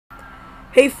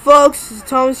Hey folks, it's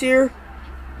Thomas here,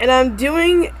 and I'm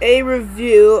doing a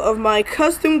review of my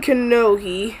custom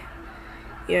kanohe.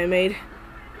 I made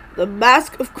the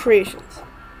Mask of Creations.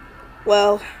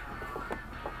 Well,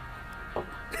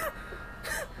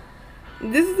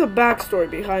 this is the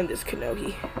backstory behind this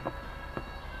kanohe.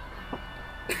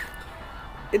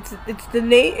 It's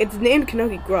named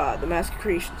Kanohi Gra, the Mask of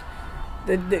Creations.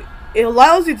 It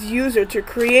allows its user to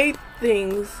create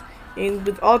things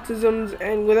with autisms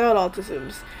and without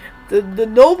autisms. The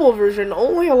noble version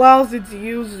only allows its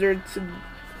user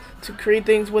to create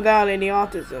things without any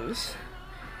autisms.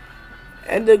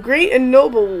 And the great and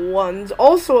noble ones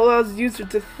also allows the user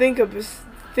to think of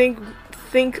an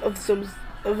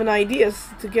idea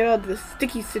to get out of the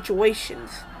sticky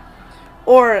situations,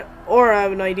 or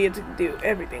have an idea to do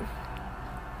everything.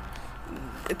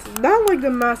 It's not like the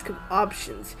Mask of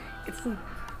Options. It's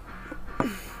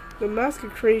the Mask of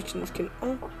Creations can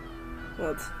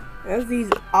it has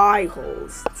these eye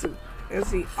holes. It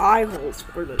has the eye holes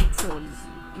for someone's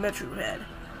metro head,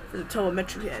 for the toe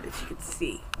metro head, as you can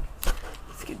see.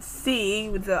 As you can see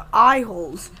with the eye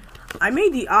holes, I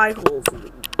made the eye holes,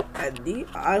 and the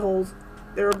eye holes,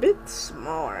 they're a bit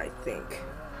smaller, I think.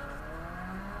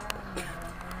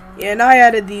 Yeah, and I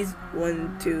added these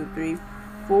 1, 2, 3,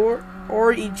 4,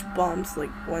 or each bumps, like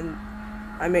one.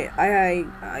 I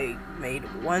made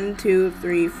 1, 2,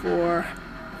 3, 4,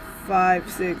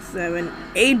 5, 6, 7,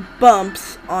 8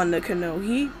 bumps on the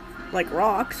kanohe, like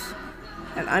rocks,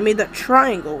 and I made that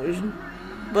triangle version.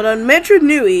 But on Metro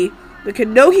Nui, the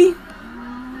kanohe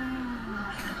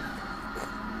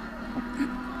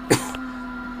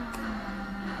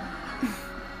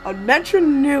on Metro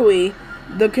Nui,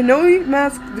 the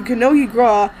kanohe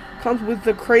Gra comes with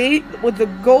the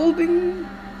golden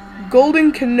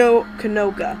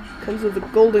kanoka. Comes with the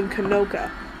golden kanoka.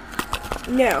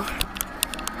 Now,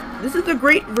 this is the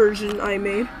great version I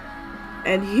made,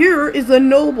 and here is the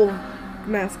noble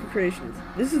Mask of Creations.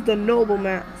 This is the noble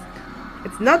mask.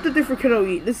 It's not the different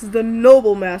kanohe. This is the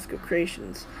noble Mask of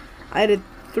Creations. I added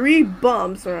 3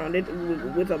 bumps around it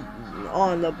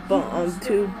on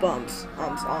 2 bumps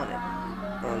on it,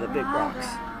 on the big rocks.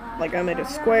 Like, I made a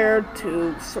square,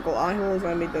 2 circle eye holes.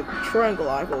 I made the triangle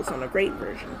eye holes on a great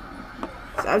version.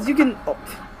 So as you can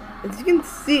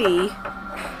see,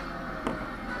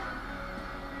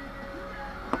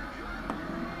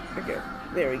 okay,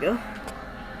 there we go.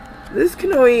 This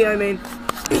kanohe I made.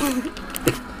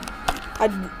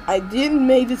 I didn't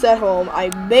make this at home. I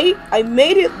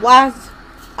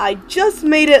just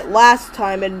made it last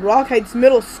time in Rock Heights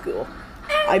Middle School.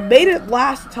 I made it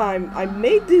last time. I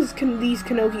made these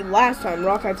kanohe last time,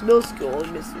 Rock Heights Middle School,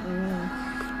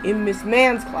 in Miss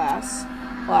Mann's class.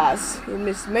 As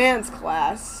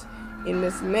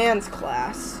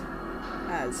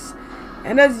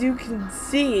you can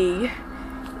see,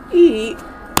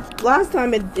 last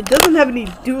time it doesn't have any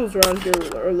doodles around here,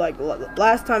 or like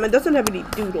last time it doesn't have any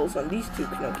doodles on these 2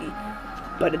 kanohe.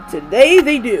 But today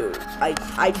they do. I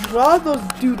draw those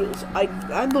doodles. I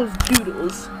add those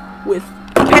doodles with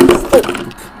pencil.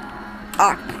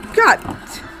 Ah, God.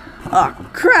 Ah,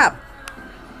 crap.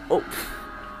 Oh,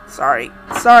 sorry.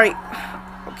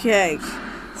 Okay.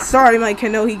 Sorry, my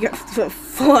kanohe got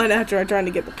fun after I tried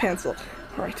to get the pencil.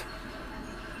 Alright.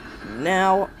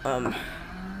 Now,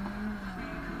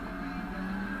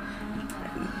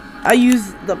 I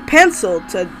use the pencil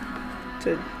to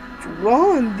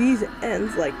draw on these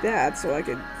ends like that, so I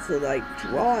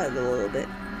draw it a little bit.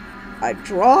 I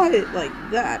draw it like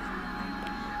that.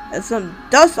 And some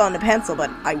dust on the pencil, but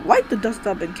I wiped the dust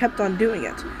up and kept on doing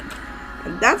it.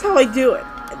 And that's how I do it.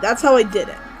 And that's how I did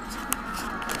it.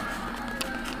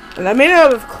 And I made it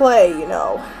out of clay, you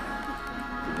know.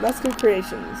 Mask of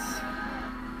Creations.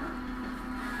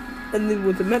 And then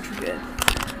with the metro head.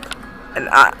 And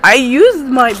I used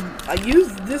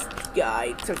this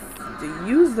guy to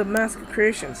use the Mask of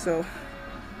Creation, so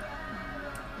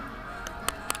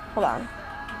hold on.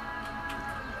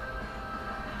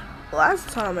 Last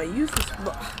time I used this,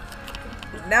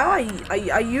 now I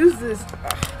use this,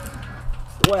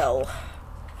 well,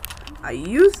 I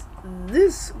use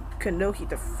this kanohe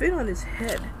to fit on his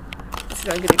head.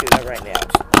 So I'm gonna do that right now.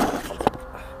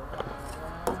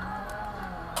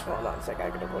 Hold on a second,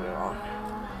 I'm gonna put it on.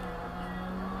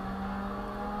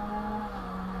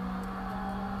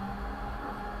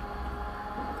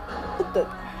 What the?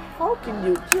 How can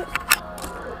you get?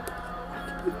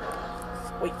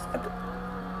 Wait.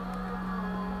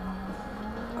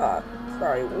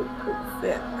 Sorry, won't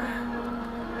fit.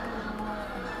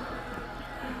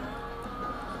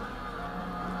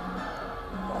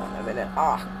 Hold on a minute.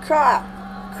 Ah, crap!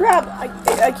 I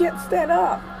can't stand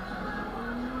up.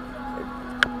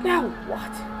 Now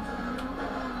what?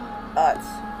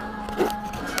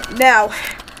 Now,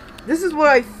 this is what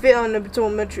I found in the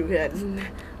Metro head.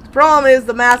 The problem is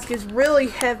the mask is really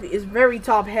heavy. It's very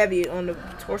top heavy on the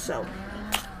torso.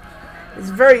 It's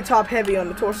very top heavy on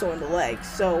the torso and the legs.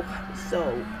 So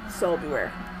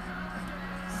beware.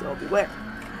 So beware.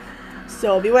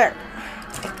 So beware.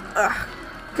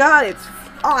 God, it's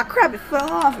crap! It fell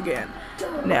off again.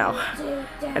 Now,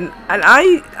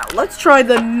 let's try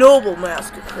the noble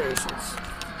mask of creations.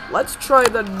 Let's try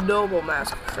the noble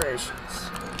mask of creations.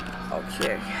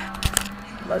 Okay.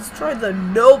 Let's try the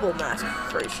noble mask of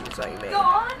creations I made.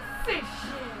 Gone fishing.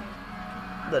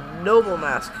 The noble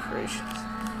mask of creations.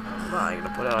 I'm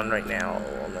gonna put it on right now,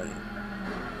 and then.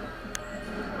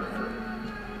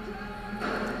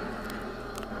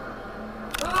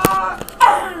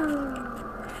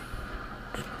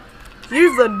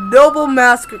 Here's the noble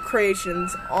mask of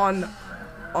creations on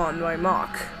my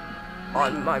mock.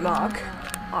 On my mock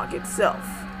itself.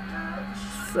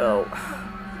 So,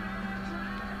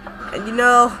 and you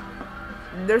know,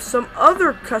 there's some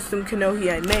other custom kanohi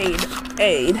I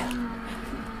made.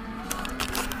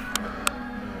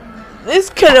 This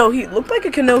kanohi looked like a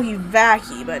kanohi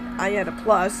vaki, but I had a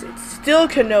plus. It's still a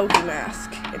kanohi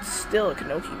mask. It's still a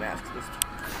kanohi mask.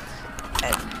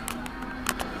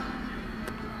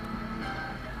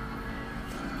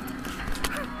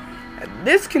 And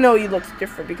this kanohi looks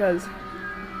different because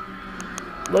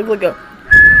look like a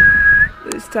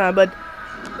this time, but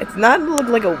it's not look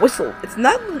like a whistle. It's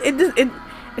not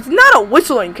it's not a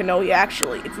whistling kanohi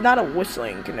actually. It's not a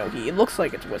whistling kanohi. It looks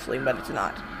like it's whistling, but it's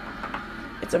not.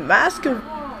 It's a mask of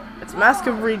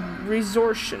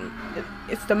resortion.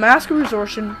 It's the mask of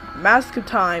resortion, mask of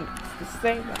time. It's the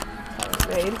same time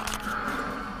made.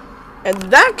 And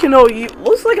that kanohi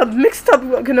looks like a mixed up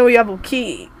kanohi apple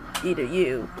key. Either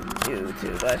you too,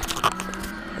 but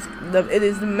it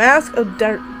is the mask of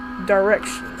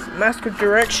directions. Mask of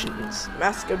directions.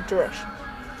 Mask of directions.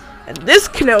 And this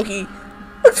kanohi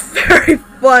looks very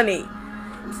funny.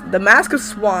 It's the mask of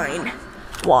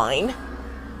wine.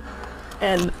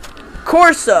 And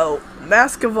Corso,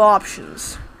 mask of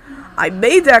options. I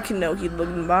made that kanohi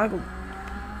looking back,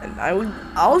 and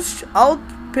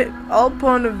I'll put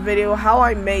on a video how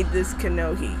I made this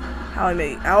kanohi. How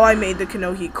I made the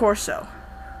kanohi Corso.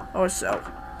 Or so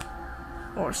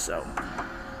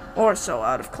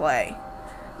out of clay.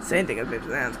 Same thing as Baby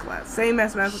Zan's class. Same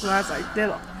as master class.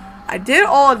 I did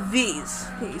all of these.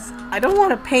 I don't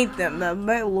want to paint them. That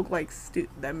may look like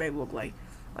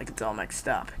it's all mixed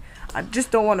up. I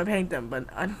just don't want to paint them, but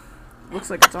it looks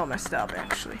like it's all messed up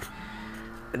actually.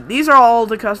 And these are all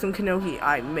the custom kanohi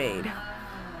I made.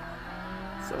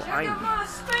 So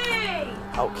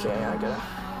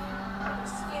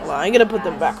I'm gonna put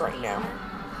them back right now.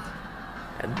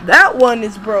 And that one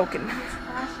is broken.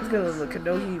 It's gonna look like a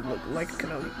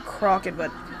kanohi crockett,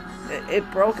 but it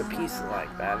broke a piece like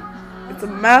that. It's a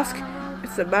mask.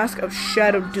 It's the mask of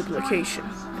shadow duplication.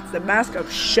 It's the mask of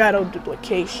shadow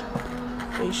duplication.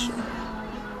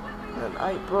 And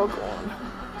I broke one.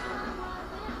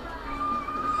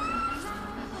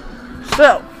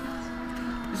 So,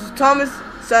 this is Thomas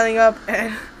signing up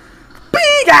and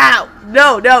peace out.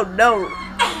 No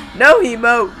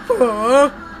emote.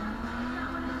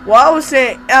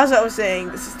 As I was saying,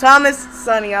 this is Thomas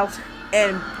signing out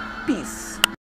and peace.